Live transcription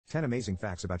10 amazing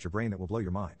facts about your brain that will blow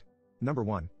your mind. Number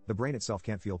 1. The brain itself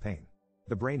can't feel pain.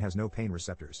 The brain has no pain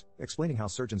receptors, explaining how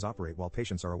surgeons operate while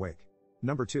patients are awake.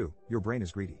 Number 2. Your brain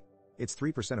is greedy. It's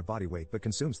 3% of body weight but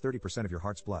consumes 30% of your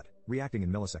heart's blood, reacting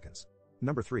in milliseconds.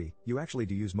 Number 3. You actually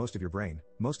do use most of your brain,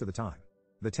 most of the time.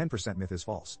 The 10% myth is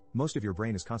false. Most of your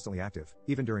brain is constantly active,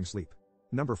 even during sleep.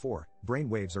 Number 4. Brain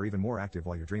waves are even more active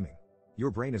while you're dreaming.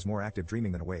 Your brain is more active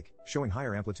dreaming than awake, showing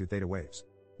higher amplitude theta waves.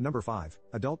 Number 5.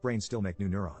 Adult brains still make new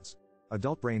neurons.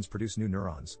 Adult brains produce new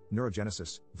neurons,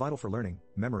 neurogenesis, vital for learning,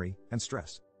 memory, and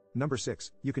stress. Number 6.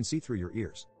 You can see through your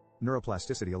ears.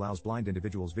 Neuroplasticity allows blind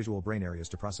individuals visual brain areas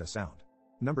to process sound.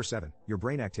 Number 7. Your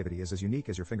brain activity is as unique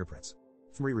as your fingerprints.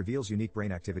 fMRI reveals unique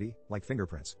brain activity, like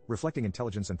fingerprints, reflecting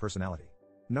intelligence and personality.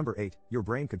 Number 8. Your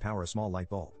brain could power a small light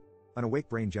bulb. An awake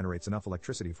brain generates enough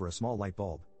electricity for a small light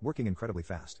bulb, working incredibly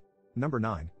fast. Number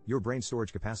 9. Your brain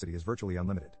storage capacity is virtually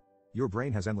unlimited. Your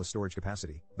brain has endless storage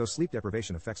capacity, though sleep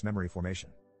deprivation affects memory formation.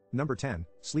 Number 10.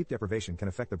 Sleep deprivation can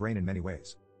affect the brain in many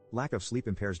ways. Lack of sleep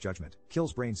impairs judgment,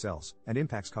 kills brain cells, and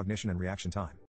impacts cognition and reaction time.